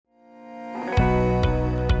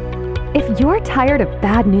If you're tired of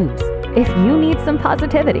bad news, if you need some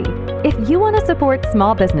positivity, if you want to support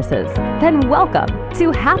small businesses, then welcome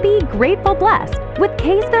to Happy, Grateful, Blessed with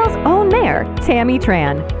Kaysville's own mayor, Tammy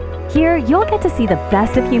Tran. Here, you'll get to see the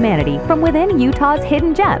best of humanity from within Utah's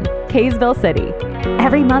hidden gem, Kaysville City.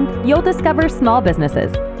 Every month, you'll discover small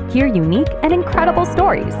businesses, hear unique and incredible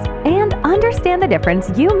stories, and understand the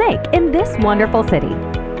difference you make in this wonderful city.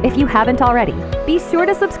 If you haven't already, be sure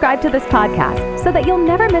to subscribe to this podcast so that you'll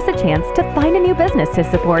never miss a chance to find a new business to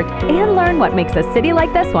support and learn what makes a city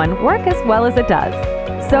like this one work as well as it does.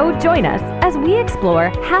 So join us as we explore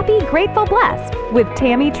Happy, Grateful, Blessed with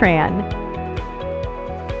Tammy Tran.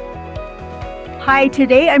 Hi,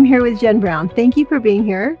 today I'm here with Jen Brown. Thank you for being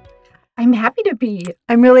here. I'm happy to be.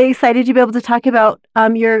 I'm really excited to be able to talk about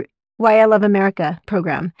your Why I Love America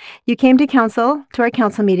program. You came to our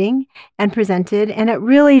council meeting and presented, and it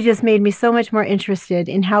really just made me so much more interested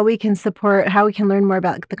in how we can support, how we can learn more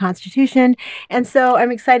about the Constitution. And so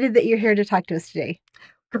I'm excited that you're here to talk to us today.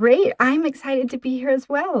 Great. I'm excited to be here as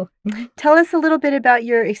well. Tell us a little bit about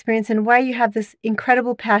your experience and why you have this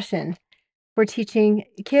incredible passion for teaching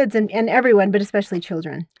kids and everyone, but especially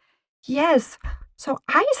children. Yes. So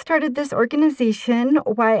I started this organization,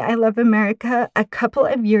 Why I Love America, a couple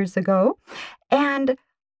of years ago, and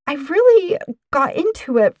I really got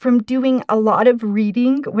into it from doing a lot of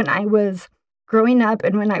reading when I was growing up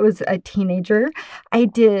and when I was a teenager. I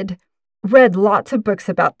read lots of books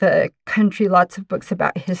about the country, lots of books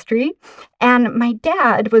about history. And my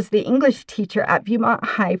dad was the English teacher at Viewmont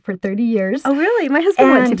High for 30 years. Oh, really? My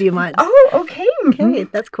husband went to Viewmont. Oh, okay. Okay,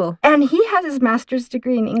 that's cool. And he had his master's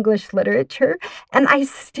degree in English literature. And I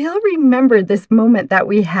still remember this moment that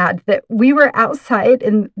we had, that we were outside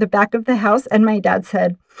in the back of the house, and my dad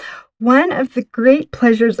said, "One of the great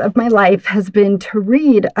pleasures of my life has been to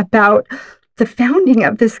read about the founding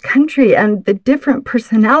of this country and the different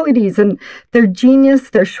personalities and their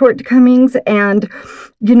genius, their shortcomings, and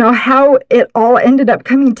how it all ended up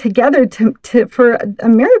coming together for a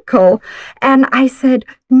miracle." And I said,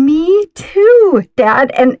 "Me too,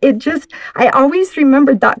 Dad." And I always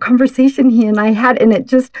remembered that conversation he and I had, and it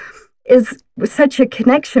just is such a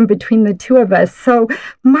connection between the two of us. So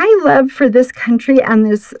my love for this country and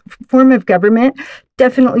this form of government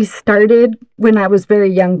definitely started when I was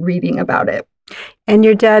very young, reading about it. And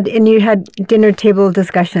you had dinner table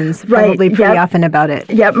discussions probably pretty often about it.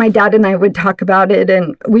 Yeah, my dad and I would talk about it,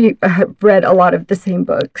 and we have read a lot of the same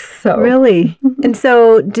books. So really? And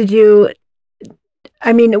so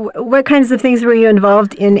what kinds of things were you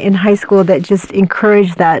involved in high school that just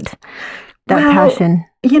encouraged that passion?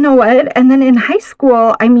 You know what? And then in high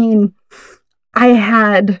school, I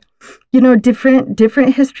had,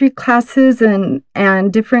 different history classes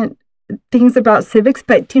and different things about civics,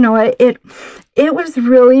 but you know what? It was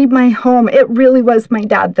really my home. It really was my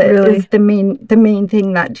dad that is the main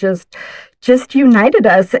thing that just united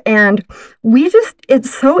us. And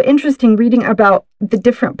it's so interesting reading about the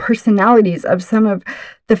different personalities of some of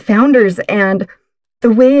the founders and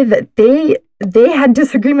the way that they had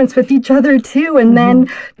disagreements with each other too. And then,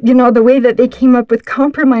 the way that they came up with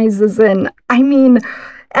compromises and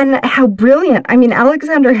how brilliant.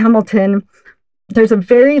 Alexander Hamilton, there's a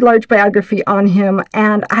very large biography on him,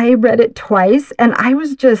 and I read it twice, and I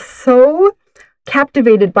was just so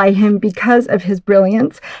captivated by him because of his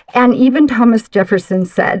brilliance. And even Thomas Jefferson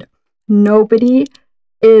said, nobody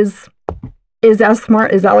is as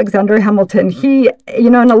smart as Alexander Hamilton. He,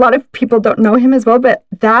 and a lot of people don't know him as well, but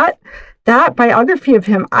that biography of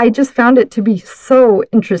him, I just found it to be so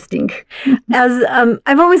interesting. As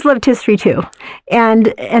I've always loved history too,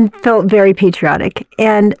 and felt very patriotic,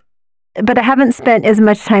 but I haven't spent as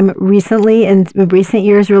much time recently in recent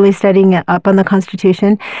years really studying up on the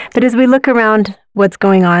Constitution. But as we look around what's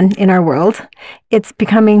going on in our world, it's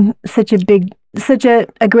becoming such a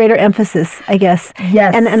greater emphasis, I guess.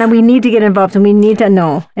 Yes. And we need to get involved, and we need to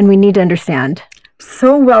know, and we need to understand.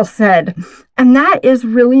 So well said. And that is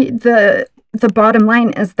really the bottom line,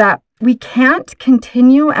 is that we can't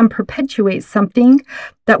continue and perpetuate something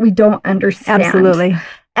that we don't understand. Absolutely.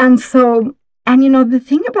 And so, the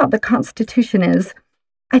thing about the Constitution is,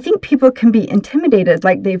 I think people can be intimidated,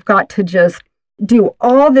 like they've got to just do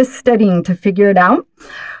all this studying to figure it out.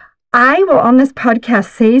 I will, on this podcast,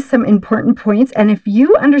 say some important points. And if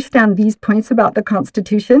you understand these points about the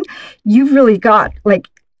Constitution, you've really got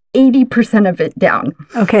 80% of it down.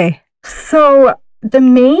 Okay. So the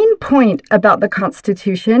main point about the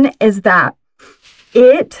Constitution is that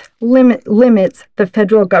it limits the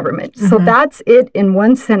federal government. So that's it in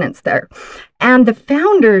one sentence there. And the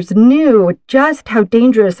founders knew just how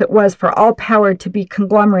dangerous it was for all power to be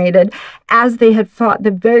conglomerated, as they had fought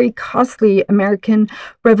the very costly American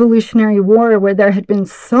Revolutionary War, where there had been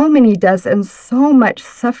so many deaths and so much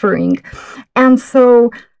suffering. And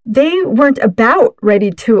so they weren't about ready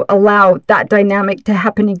to allow that dynamic to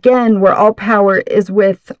happen again, where all power is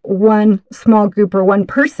with one small group or one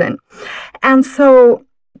person. And so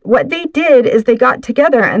what they did is they got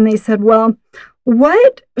together and they said, well,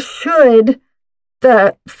 what should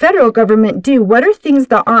the federal government do? What are things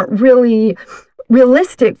that aren't really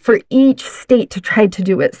realistic for each state to try to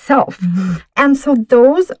do itself? And so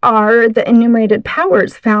those are the enumerated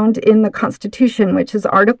powers found in the Constitution, which is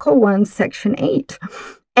Article 1, Section 8.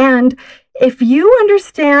 And if you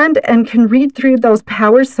understand and can read through those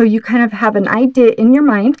powers so you kind of have an idea in your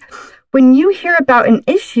mind, when you hear about an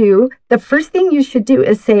issue, the first thing you should do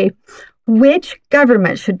is say, which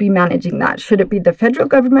government should be managing that? Should it be the federal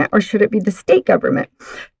government or should it be the state government?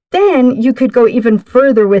 Then you could go even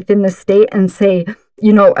further within the state and say,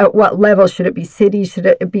 you know, at what level should it be city, should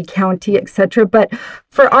it be county, etc. But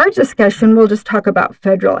for our discussion, we'll just talk about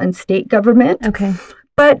federal and state government. Okay.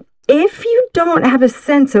 But if you don't have a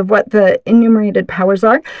sense of what the enumerated powers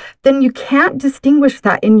are, then you can't distinguish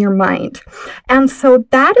that in your mind. And so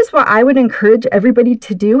that is what I would encourage everybody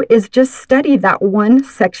to do, is just study that one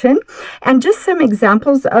section. And just some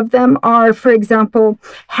examples of them are, for example,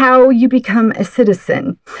 how you become a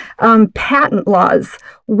citizen, patent laws,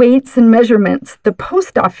 weights and measurements, the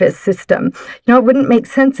post office system. You know, it wouldn't make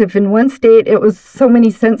sense if in one state it was so many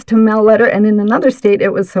cents to mail a letter and in another state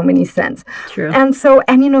it was so many cents. True. And so,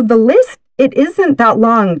 and you know, the list, it isn't that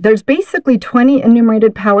long. There's basically 20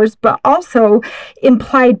 enumerated powers, but also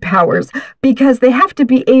implied powers, because they have to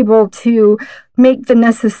be able to make the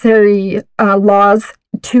necessary laws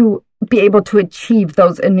to be able to achieve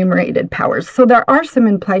those enumerated powers. So there are some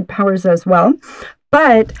implied powers as well.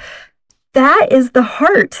 But that is the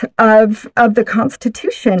heart of the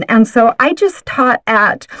Constitution. And so I just taught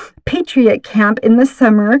at Patriot Camp in the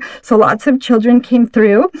summer. So lots of children came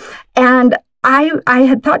through. And I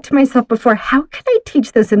had thought to myself before, how can I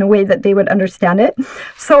teach this in a way that they would understand it?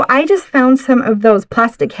 So I just found some of those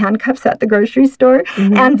plastic handcuffs at the grocery store,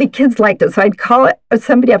 and the kids liked it. So I'd call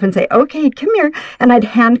somebody up and say, okay, come here. And I'd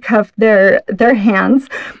handcuff their hands.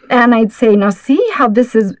 And I'd say, now see how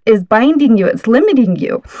this is binding you. It's limiting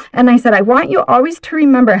you. And I said, I want you always to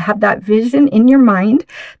remember, have that vision in your mind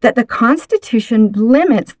that the Constitution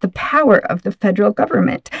limits the power of the federal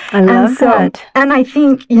government. I love that. And I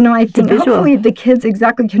think, hopefully the kids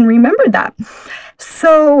exactly can remember that.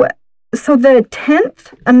 So the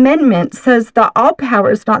 10th Amendment says that all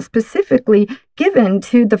powers not specifically given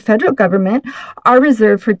to the federal government are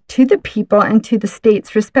reserved to the people and to the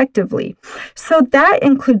states respectively. So that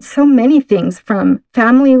includes so many things, from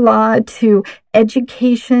family law to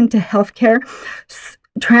education to healthcare,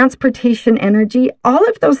 transportation, energy. All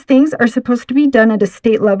of those things are supposed to be done at a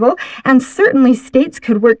state level, and certainly states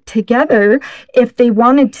could work together if they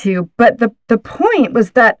wanted to. But the point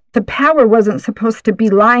was that the power wasn't supposed to be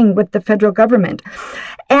lying with the federal government.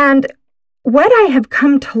 And what I have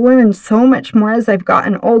come to learn so much more as I've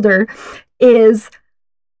gotten older is,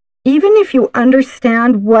 even if you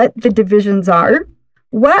understand what the divisions are,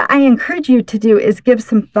 what I encourage you to do is give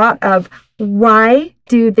some thought of, why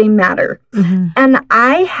do they matter? And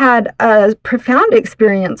I had a profound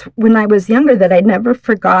experience when I was younger that I never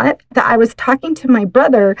forgot, that I was talking to my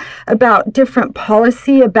brother about different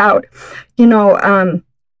policy, about,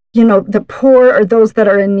 the poor or those that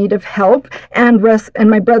are in need of help. And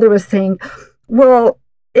my brother was saying, well,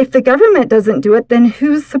 if the government doesn't do it, then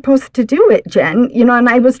who's supposed to do it, Jen? And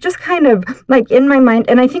I was just kind of like in my mind,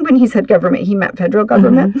 and I think when he said government, he meant federal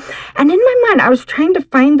government. And in my mind, I was trying to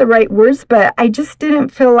find the right words, but I just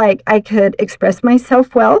didn't feel like I could express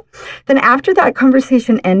myself well. Then after that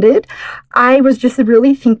conversation ended, I was just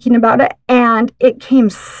really thinking about it, and it came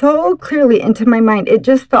so clearly into my mind. It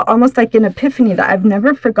just felt almost like an epiphany that I've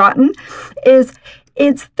never forgotten,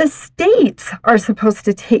 it's the states are supposed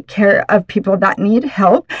to take care of people that need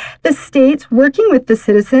help. The states working with the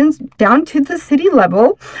citizens down to the city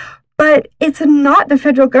level. But it's not the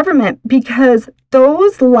federal government, because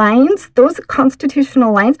those lines, those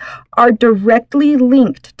constitutional lines, are directly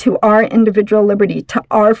linked to our individual liberty, to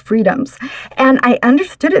our freedoms. And I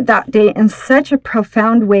understood it that day in such a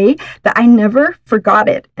profound way that I never forgot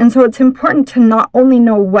it. And so it's important to not only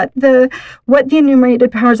know what the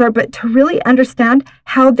enumerated powers are, but to really understand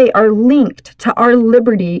how they are linked to our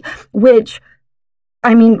liberty, which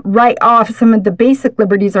right off, some of the basic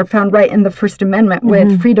liberties are found right in the First Amendment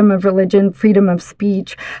with freedom of religion, freedom of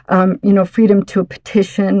speech, freedom to a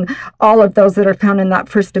petition, all of those that are found in that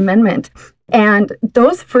First Amendment. And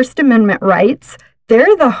those First Amendment rights,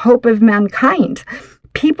 they're the hope of mankind.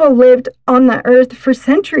 People lived on the earth for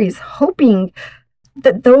centuries hoping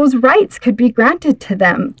that those rights could be granted to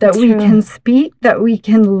them, that we can speak, that we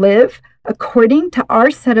can live according to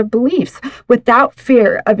our set of beliefs without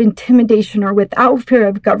fear of intimidation or without fear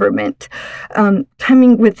of government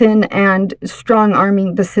coming within and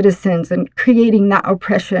strong-arming the citizens and creating that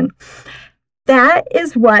oppression. That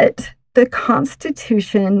is what the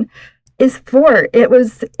Constitution is for. It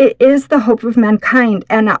is the hope of mankind,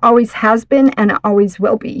 and it always has been, and it always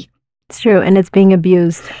will be. It's true, and it's being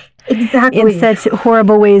abused. Exactly. In such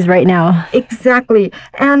horrible ways right now. Exactly.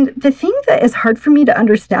 And the thing that is hard for me to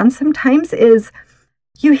understand sometimes is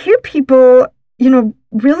you hear people,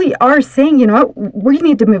 really are saying, we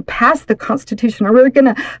need to move past the Constitution or we're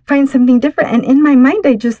going to find something different. And in my mind,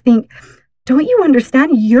 I just think, don't you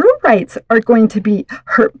understand? Your rights are going to be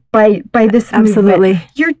hurt by this Absolutely.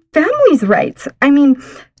 movement. Your family's rights.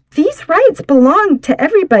 These rights belong to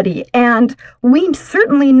everybody. And we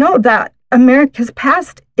certainly know that America's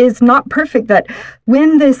past is not perfect, that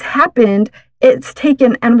when this happened, it's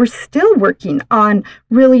taken, and we're still working on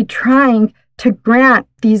really trying to grant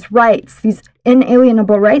these rights, these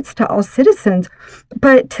inalienable rights to all citizens.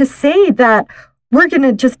 But to say that we're going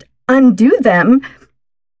to just undo them,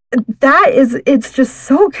 it's just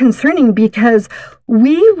so concerning, because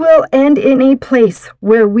we will end in a place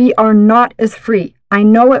where we are not as free. I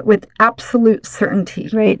know it with absolute certainty.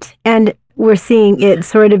 Right. And we're seeing it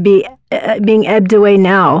sort of being ebbed away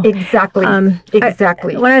now. Exactly.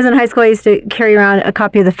 Exactly. When I was in high school, I used to carry around a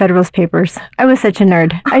copy of the Federalist Papers. I was such a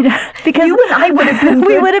nerd. Because you and I would have been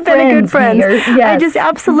we would have been a good friends. Yes. I just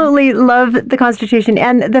absolutely love the Constitution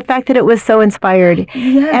and the fact that it was so inspired.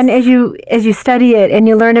 Yes. And as you study it and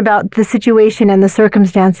you learn about the situation and the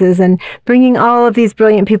circumstances and bringing all of these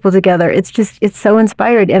brilliant people together, it's so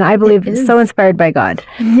inspired, and I believe so inspired by God.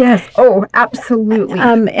 Yes. Oh, absolutely.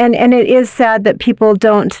 And it is sad that people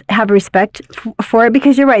don't have respect for it,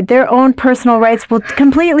 because you're right, their own personal rights will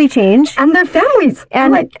completely change. And their families.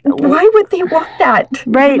 And why would they want that?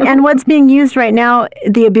 Right. And what's being used right now,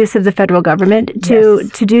 the abuse of the federal government to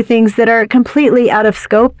do things that are completely out of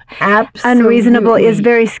scope, unreasonable, is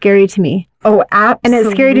very scary to me. Oh, absolutely. And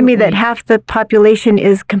it's scary to me that half the population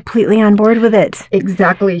is completely on board with it.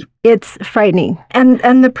 Exactly. It's frightening.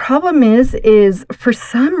 And the problem is for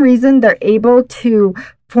some reason they're able to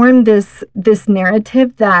form this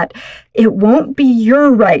narrative that it won't be your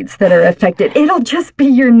rights that are affected. It'll just be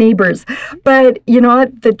your neighbors. But you know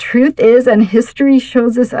what? The truth is, and history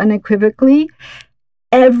shows us unequivocally,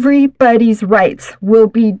 everybody's rights will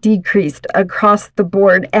be decreased across the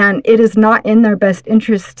board, and it is not in their best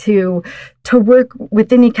interest to work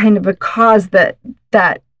with any kind of a cause that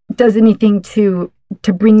does anything to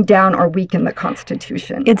bring down or weaken the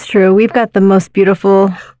Constitution. It's true. We've got the most beautiful,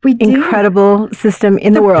 incredible system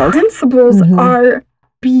in the world. The principles are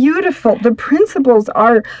beautiful. The principles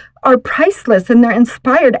are priceless, and they're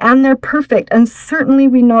inspired, and they're perfect. And certainly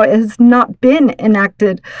we know it has not been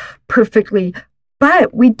enacted perfectly.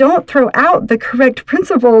 But we don't throw out the correct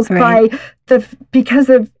principles because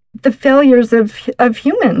of the failures of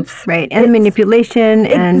humans. Right. And manipulation.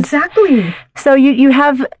 Exactly. So you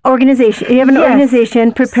have organization. You have an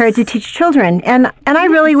organization prepared to teach children. And I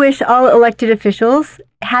really wish all elected officials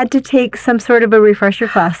had to take some sort of a refresher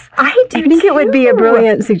class. I think it would be a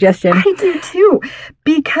brilliant suggestion. I do too,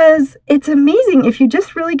 because it's amazing if you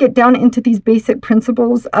just really get down into these basic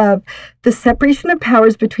principles of the separation of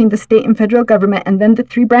powers between the state and federal government, and then the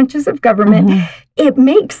three branches of government. It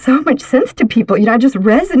makes so much sense to people. It just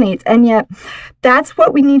resonates. And yet that's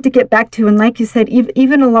what we need to get back to. And like you said,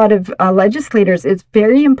 even a lot of legislators, it's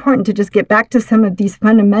very important to just get back to some of these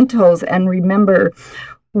fundamentals and remember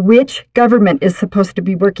which government is supposed to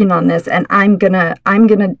be working on this, and I'm gonna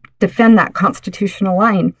defend that constitutional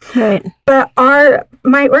line. Right. But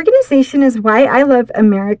my organization is Why I Love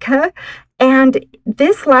America, and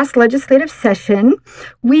this last legislative session,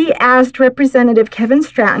 we asked Representative Kevin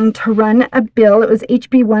Stratton to run a bill. It was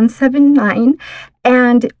HB 179,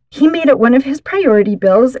 and he made it one of his priority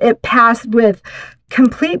bills. It passed with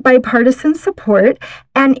complete bipartisan support,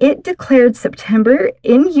 and it declared September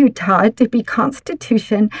in Utah to be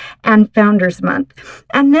Constitution and Founders Month.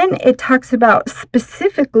 And then it talks about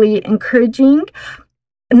specifically encouraging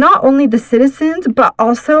not only the citizens, but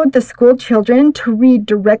also the school children to read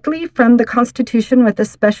directly from the Constitution, with a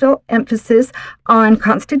special emphasis on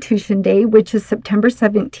Constitution Day, which is September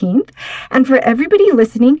 17th. And for everybody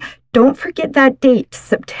listening, don't forget that date.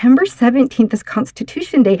 September 17th is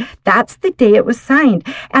Constitution Day. That's the day it was signed.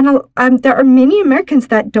 And there are many Americans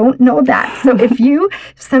that don't know that. So if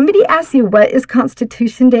somebody asks you what is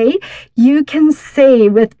Constitution Day, you can say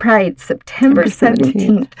with pride, September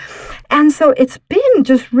 17th. And so it's been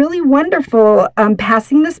just really wonderful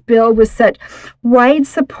passing this bill with such wide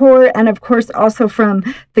support, and of course also from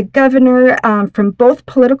the governor, from both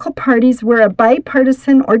political parties. We're a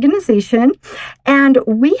bipartisan organization, and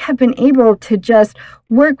we have been able to just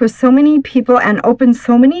work with so many people and open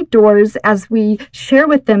so many doors as we share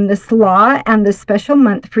with them this law and this special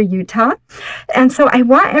month for Utah. And so I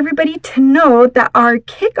want everybody to know that our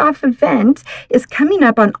kickoff event is coming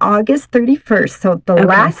up on August 31st. So the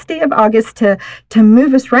last day of August to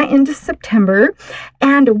move us right into September.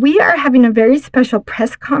 And we are having a very special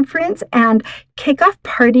press conference and kickoff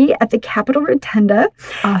party at the Capitol Rotunda.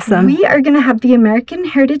 Awesome. We are going to have the American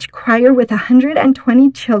Heritage Choir with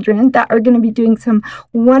 120 children that are going to be doing some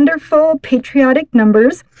wonderful patriotic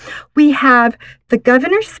numbers. We have the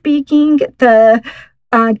governor speaking.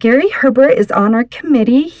 Gary Herbert is on our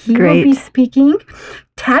committee. He will be speaking.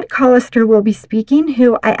 Tad Collister will be speaking,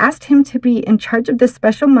 who I asked him to be in charge of this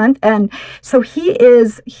special month. And so he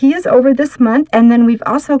is over this month. And then we've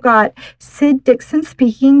also got Sid Dixon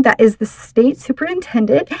speaking, that is the state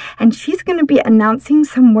superintendent. And she's going to be announcing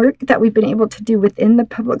some work that we've been able to do within the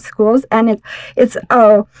public schools. And it's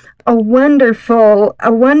a wonderful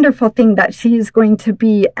thing that she's going to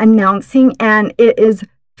be announcing. And it is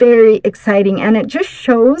very exciting. And it just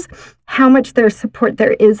shows how much their support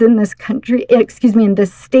there is in this country, in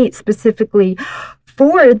this state specifically,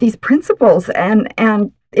 for these principles. And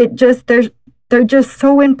it just, they're just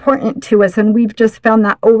so important to us. And we've just found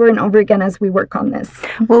that over and over again as we work on this.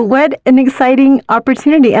 Well, what an exciting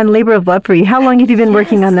opportunity and labor of love for you. How long have you been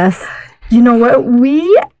working on this? You know what?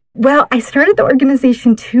 Well, I started the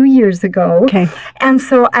organization 2 years ago. Okay. And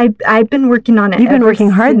so I've been working on it. You've been working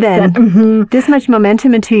hard then. Mm-hmm. This much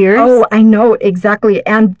momentum in 2 years? Oh, I know, exactly.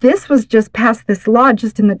 And this was just passed, this law,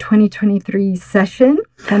 just in the 2023 session.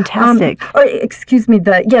 Fantastic. The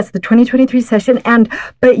 2023 session.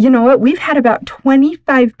 But you know what? We've had about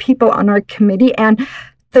 25 people on our committee, and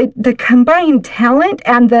the combined talent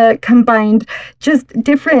and the combined just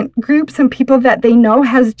different groups and people that they know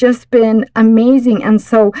has just been amazing. And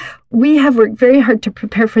so we have worked very hard to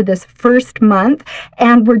prepare for this first month,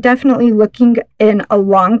 and we're definitely looking in a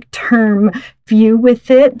long-term view with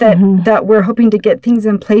it that we're hoping to get things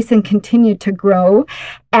in place and continue to grow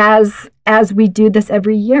as we do this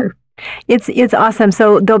every year. It's awesome.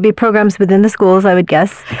 So there'll be programs within the schools, I would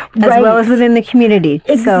guess, as well as within the community.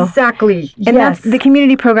 Exactly. And the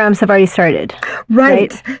community programs have already started.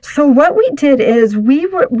 Right. So what we did is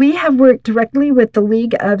we have worked directly with the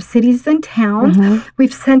League of Cities and Towns. Mm-hmm.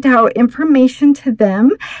 We've sent out information to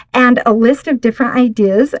them and a list of different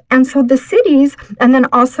ideas. And so the cities, and then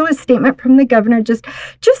also a statement from the governor, just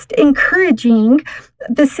encouraging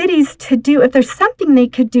the cities to do, if there's something they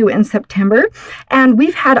could do in September. And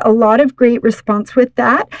we've had a lot of great response with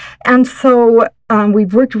that. And so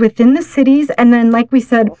we've worked within the cities. And then, like we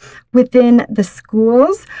said, within the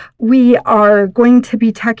schools, we are going to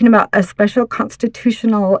be talking about a special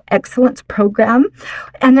constitutional excellence program.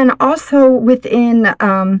 And then also within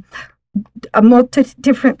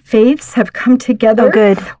different faiths have come together. Oh,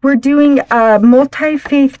 good. We're doing a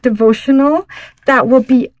multi-faith devotional that will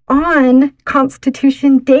be on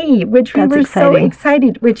Constitution Day, which we were so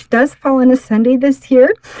excited, which does fall on a Sunday this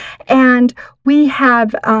year. And we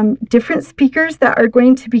have different speakers that are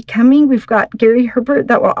going to be coming. We've got Gary Herbert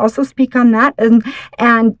that will also speak on that.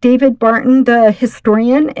 And David Barton, the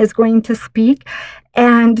historian, is going to speak.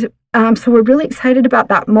 And so we're really excited about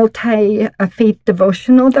that multi-faith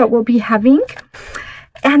devotional that we'll be having.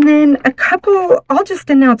 And then I'll just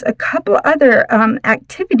announce a couple other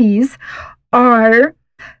activities are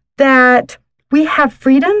that we have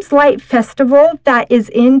Freedom's Light Festival that is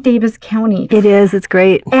in Davis County. It is. It's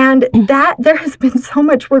great. And that there has been so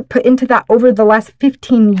much work put into that over the last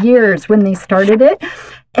 15 years when they started it.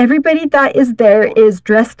 Everybody that is there is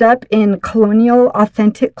dressed up in colonial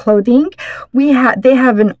authentic clothing. They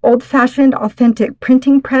have an old-fashioned authentic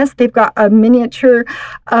printing press. They've got a miniature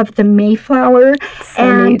of the Mayflower.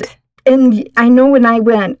 So neat. And I know when I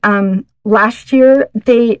went last year,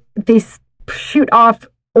 they shoot off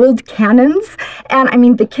old cannons, and I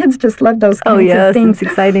mean the kids just love those kinds of things.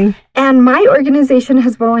 It's exciting. And my organization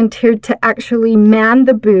has volunteered to actually man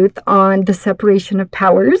the booth on the separation of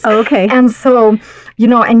powers. Oh, okay. And so,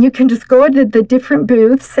 and you can just go to the different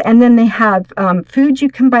booths, and then they have food you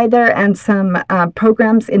can buy there and some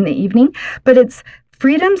programs in the evening. But it's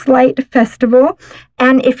Freedom's Light Festival,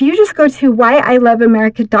 And if you just go to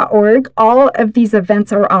whyiloveamerica.org, all of these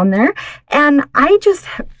events are on there. And I just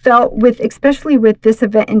felt especially with this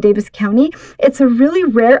event in Davis County, it's a really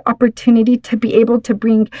rare opportunity to be able to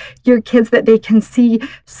bring your kids that they can see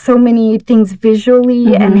so many things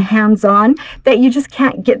visually and hands-on that you just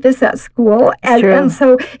can't get this at school. And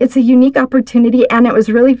so it's a unique opportunity, and it was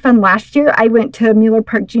really fun. Last year, I went to Mueller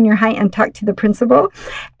Park Junior High and talked to the principal,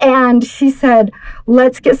 and she said,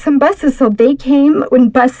 let's get some buses. So they came in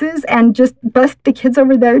buses and just bused the kids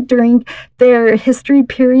over there during their history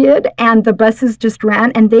period, and the buses just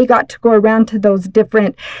ran, and they got to go around to those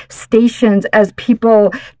different stations as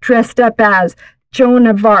people dressed up as Joan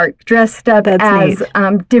of Arc, dressed up as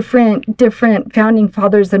different founding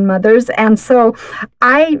fathers and mothers. And so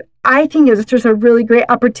I think it's just a really great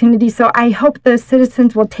opportunity. So I hope the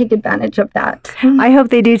citizens will take advantage of that. I hope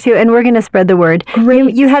they do too. And we're going to spread the word.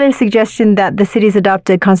 Great. You had a suggestion that the city's adopt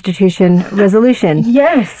a Constitution resolution.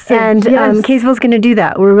 Yes. And Kaysville's going to do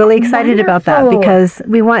that. We're really excited about that because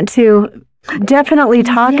we want to definitely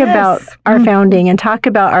talk about our founding and talk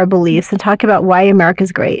about our beliefs and talk about why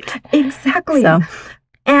America's great. Exactly. So.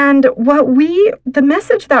 And the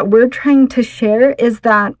message that we're trying to share is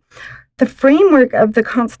that the framework of the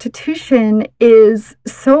Constitution is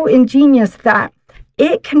so ingenious that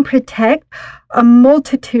it can protect a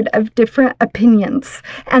multitude of different opinions.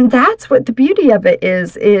 And that's what the beauty of it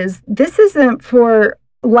is this isn't for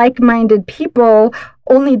like-minded people.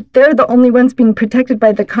 Only they're the only ones being protected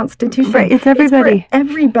by the Constitution. Right, it's everybody. It's for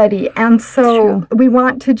everybody. And so we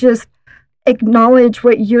want to just acknowledge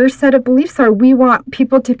what your set of beliefs are. We want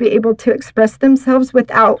people to be able to express themselves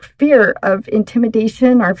without fear of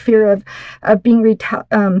intimidation or fear of being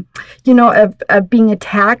of being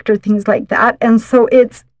attacked or things like that. And so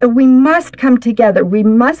we must come together. We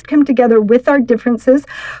must come together with our differences,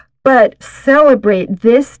 but celebrate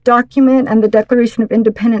this document and the Declaration of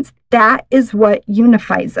Independence. That is what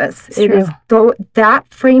unifies us. It is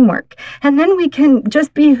that framework. And then we can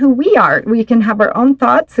just be who we are. We can have our own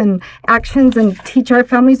thoughts and actions and teach our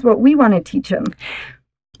families what we want to teach them.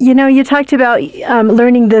 You know, you talked about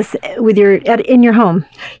learning this in your home.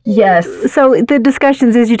 Yes. So the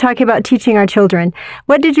discussions is you talk about teaching our children.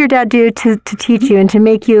 What did your dad do to teach you and to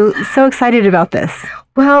make you so excited about this?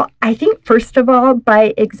 Well, I think first of all,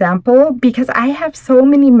 by example, because I have so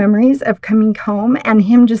many memories of coming home and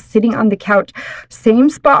him just sitting on the couch, same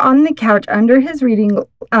spot on the couch under his reading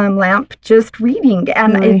lamp, just reading.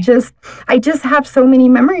 And I just have so many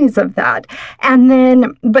memories of that.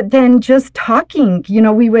 But then just talking,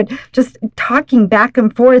 we would just talking back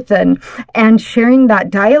and forth and sharing that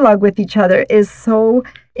dialogue with each other it's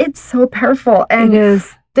so powerful. And it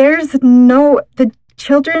is. The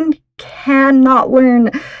children cannot learn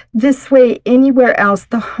this way anywhere else.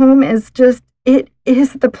 The home is it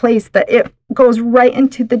is the place that it goes right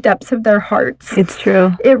into the depths of their hearts. It's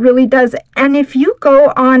true. It really does. And if you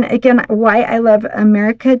go on, again,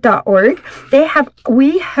 whyiloveamerica.org,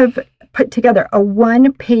 we have put together a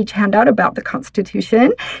one-page handout about the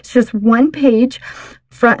Constitution. It's just one page,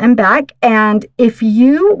 front and back. And if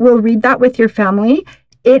you will read that with your family,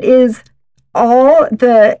 it is all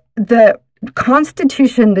the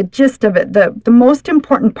Constitution, the gist of it, the most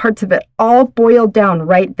important parts of it, all boiled down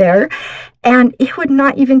right there. And it would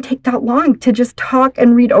not even take that long to just talk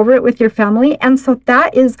and read over it with your family. And so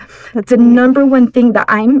that's the number one thing that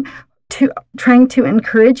I'm trying to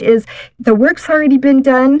encourage is the work's already been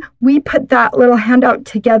done. We put that little handout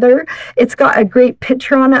together. It's got a great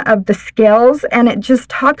picture on it of the scales, and it just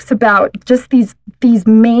talks about just these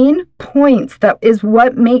main points that is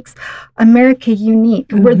what makes America unique.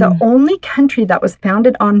 Mm-hmm. We're the only country that was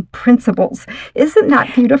founded on principles. Isn't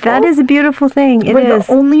that beautiful? That is a beautiful thing. We're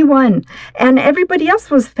the only one. And everybody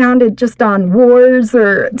else was founded just on wars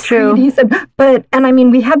or treaties. And I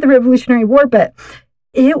mean, we had the Revolutionary War, but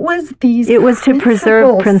it was to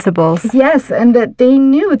preserve principles. Yes, and that they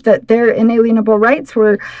knew that their inalienable rights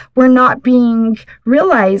were not being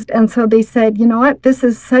realized. And so they said, you know what, this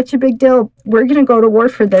is such a big deal. We're going to go to war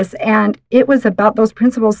for this. And it was about those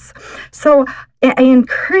principles. So I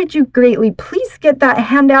encourage you greatly, please get that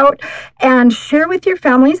handout and share with your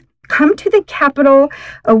families. Come to the Capitol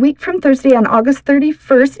a week from Thursday on August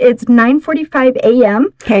 31st. It's 9:45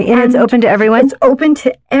 a.m. Okay, and it's open to everyone? It's open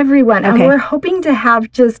to everyone. Okay. And we're hoping to have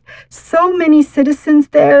just so many citizens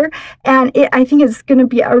there. And I think it's going to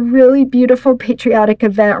be a really beautiful patriotic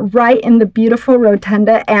event right in the beautiful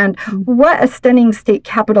rotunda. And what a stunning state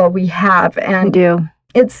capitol we have. And we do.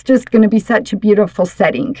 It's just going to be such a beautiful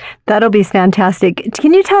setting. That'll be fantastic.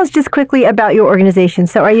 Can you tell us just quickly about your organization?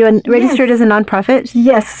 So are you registered as a nonprofit?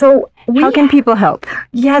 Yes. So How can people help?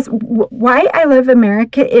 Yes, Why I Love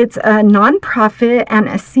America, it's a nonprofit and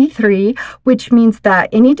a C3, which means that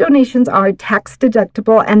any donations are tax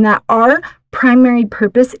deductible and that our primary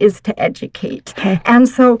purpose is to educate. Okay. And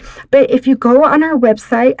so, but if you go on our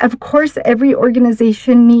website, of course, every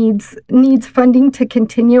organization needs funding to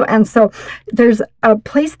continue. And so there's a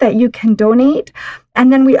place that you can donate.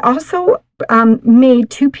 And then we also made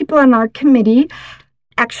 2 people on our committee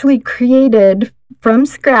actually created from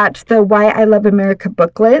scratch the Why I Love America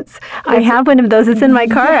booklets. I have one of those. It's in my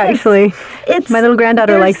car, actually. My little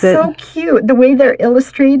granddaughter likes it. They're so cute. The way they're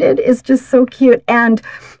illustrated is just so cute. And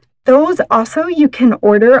those also you can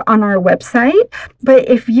order on our website. But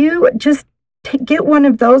if you just get one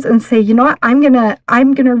of those and say, you know what, I'm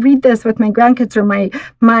gonna read this with my grandkids or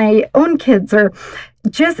my own kids, or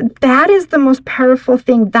just that is the most powerful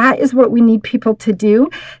thing. That is what we need people to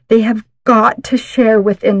do. They have got to share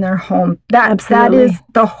within their home. That is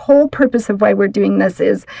the whole purpose of why we're doing this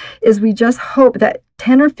is we just hope that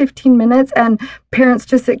 10 or 15 minutes and parents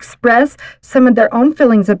just express some of their own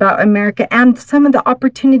feelings about America and some of the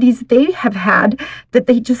opportunities they have had that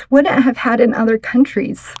they just wouldn't have had in other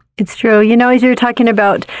countries. It's true. You know, as you're talking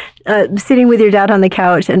about sitting with your dad on the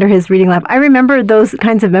couch under his reading lamp, I remember those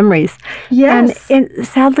kinds of memories. Yes. And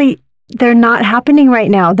sadly, they're not happening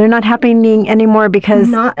right now. They're not happening anymore because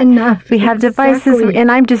not enough. We have devices,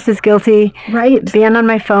 and I'm just as guilty. Right. Being on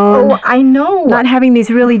my phone. Oh, I know. Not having these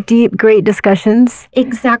really deep, great discussions.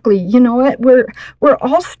 Exactly. You know what? We're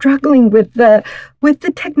all struggling with the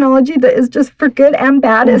technology that is just for good and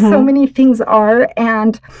bad, as so many things are.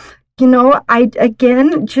 And you know, I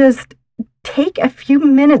again just take a few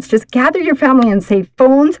minutes, just gather your family and say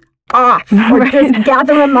phones off, or just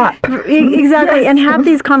gather them up. Exactly. Yes. And have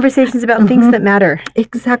these conversations about things that matter.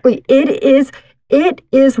 Exactly. It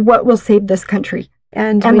is what will save this country.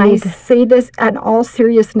 And I say this in all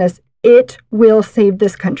seriousness, it will save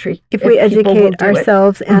this country. If we educate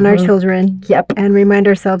ourselves and our children. Yep. And remind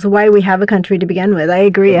ourselves why we have a country to begin with. I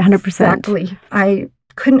agree 100%. Exactly. I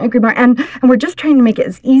couldn't agree more. And we're just trying to make it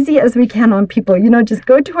as easy as we can on people. You know, just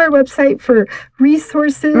go to our website for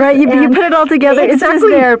resources. Right. You put it all together. Exactly. It's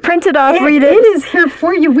just there. Print it off, read it. It is here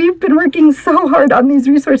for you. We've been working so hard on these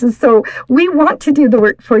resources. So we want to do the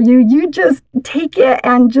work for you. You just take it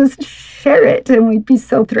and just share it. And we'd be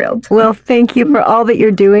so thrilled. Well, thank you for all that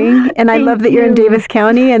you're doing. And I love that you're in Davis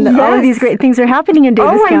County and all of these great things are happening in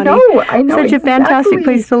Davis County. I know. Such a fantastic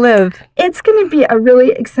place to live. It's going to be a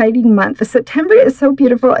really exciting month. September is so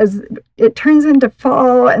beautiful as it turns into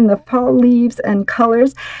fall and the fall leaves and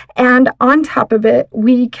colors. And on top of it,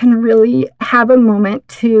 we can really have a moment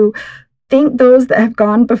to thank those that have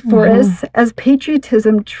gone before us, as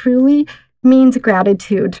patriotism truly means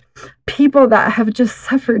gratitude. People that have just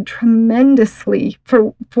suffered tremendously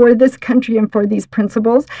for this country and for these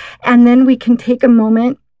principles. And then we can take a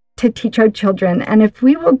moment to teach our children. And if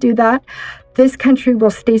we will do that, this country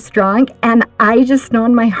will stay strong. And I just know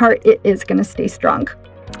in my heart it is going to stay strong.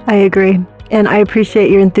 I agree. And I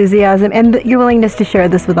appreciate your enthusiasm and your willingness to share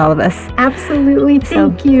this with all of us. Absolutely.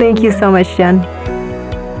 Thank you. Thank you so much, Jen.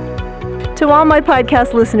 To all my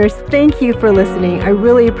podcast listeners, thank you for listening. I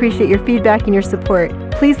really appreciate your feedback and your support.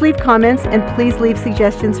 Please leave comments and please leave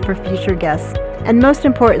suggestions for future guests. And most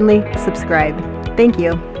importantly, subscribe. Thank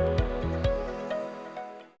you.